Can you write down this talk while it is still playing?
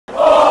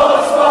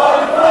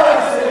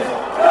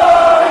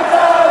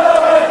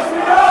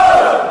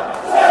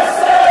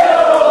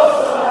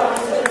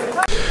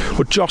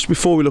Well, Joss,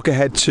 before we look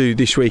ahead to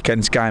this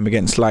weekend's game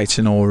against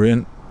Leyton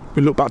Orient,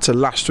 we look back to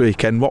last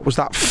weekend. What was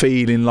that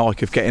feeling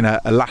like of getting a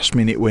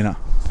last-minute winner?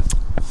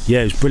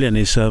 Yeah, it was brilliant.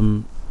 It's I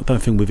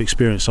don't think we've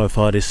experienced so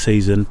far this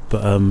season,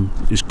 but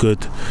it's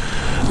good.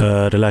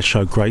 The lads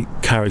showed great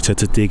character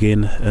to dig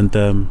in and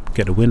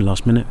get a win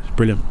last minute. It's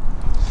brilliant.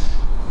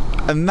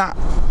 And that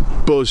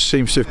buzz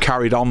seems to have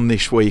carried on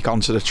this week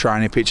onto the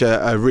training pitch,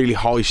 a really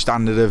high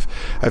standard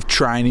of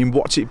training.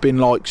 What's it been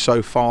like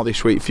so far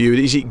this week for you?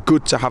 Is it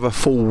good to have a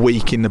full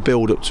week in the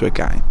build-up to a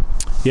game?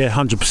 Yeah,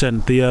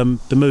 100%.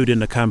 The mood in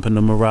the camp and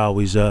the morale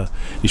is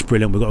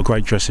brilliant. We've got a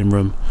great dressing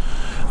room,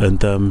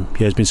 and yeah,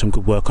 there's been some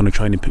good work on the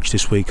training pitch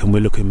this week, and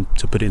we're looking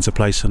to put it into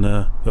place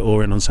at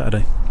Orient on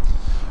Saturday.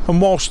 And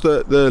whilst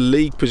the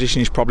league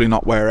position is probably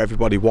not where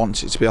everybody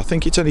wants it to be, I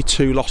think it's only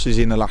 2 losses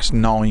in the last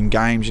 9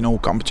 games in all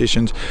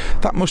competitions.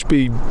 That must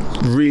be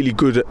really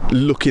good at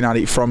looking at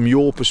it from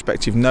your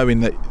perspective, knowing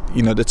that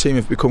the team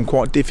have become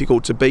quite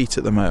difficult to beat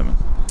at the moment.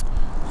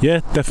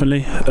 Yeah,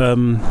 definitely.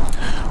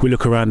 We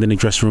look around in the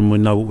dressing room. We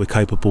know what we're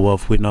capable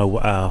of. We know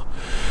what our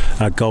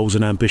goals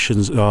and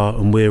ambitions are,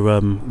 and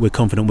we're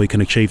confident we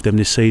can achieve them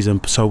this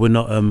season. So we're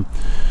not.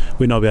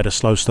 We know we had a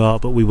slow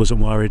start, but we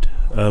wasn't worried.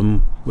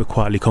 We're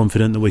quietly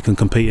confident that we can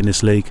compete in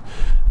this league,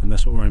 and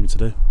that's what we're aiming to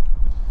do.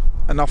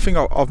 And I think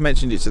I've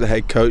mentioned it to the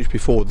head coach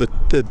before.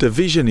 The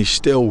division is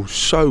still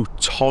so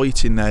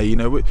tight in there.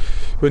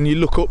 When you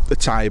look up the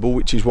table,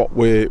 which is what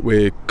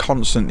we're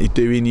constantly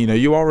doing,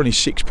 you are only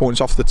 6 points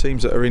off the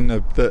teams that are in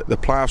the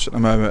playoffs at the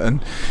moment,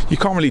 and you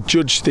can't really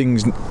judge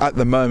things at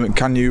the moment,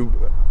 can you?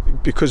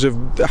 Because of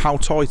how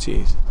tight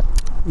it is.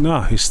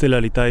 No, it's still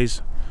early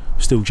days.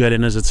 We're still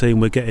gelling as a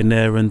team. We're getting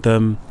there, and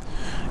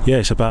yeah,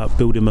 it's about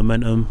building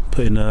momentum,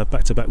 putting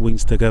back-to-back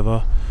wins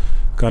together,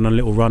 going on a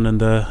little run,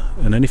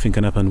 and anything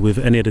can happen with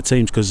any of the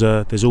teams, because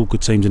there's all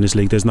good teams in this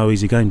league. There's no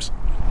easy games.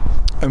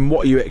 And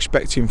what are you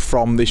expecting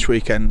from this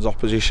weekend's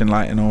opposition,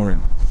 Leyton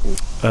Orient?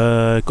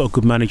 Got a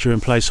good manager in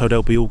place, so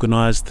they'll be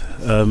organised.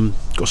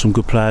 Got some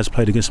good players.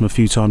 Played against them a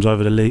few times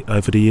over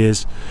the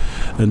years,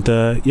 and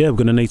yeah, we're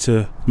going to need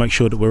to make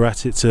sure that we're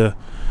at it to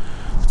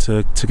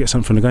get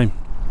something from the game.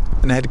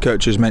 And the head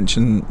coach has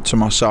mentioned to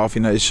myself,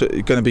 he's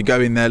going to be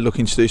going there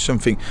looking to do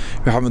something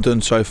we haven't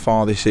done so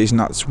far this season.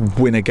 That's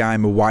win a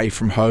game away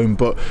from home.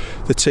 But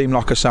the team,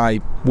 like I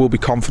say, will be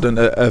confident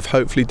of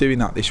hopefully doing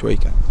that this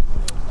weekend.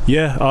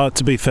 Yeah,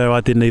 to be fair,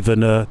 I didn't even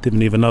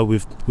know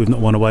we've not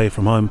won away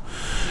from home.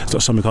 It's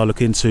not something I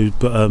look into,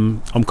 but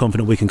I'm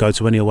confident we can go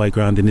to any away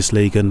ground in this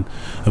league and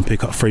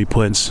pick up 3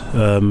 points.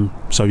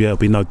 So yeah, it'll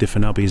be no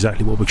different. That'll be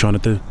exactly what we're trying to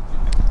do.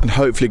 And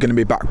hopefully going to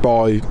be backed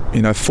by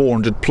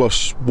 400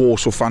 plus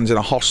Walsall fans in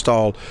a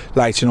hostile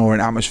Leyton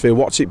Orient atmosphere.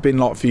 What's it been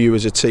like for you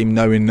as a team,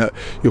 knowing that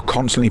you're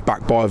constantly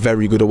backed by a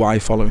very good away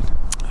following?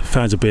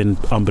 Fans have been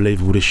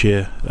unbelievable this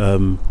year.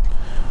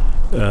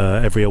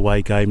 Every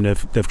away game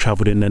they've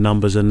travelled in their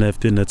numbers, and they've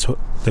been the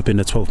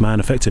 12th man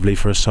effectively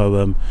for us.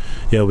 So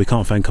yeah, we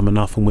can't thank them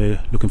enough, and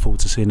we're looking forward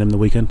to seeing them the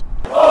weekend.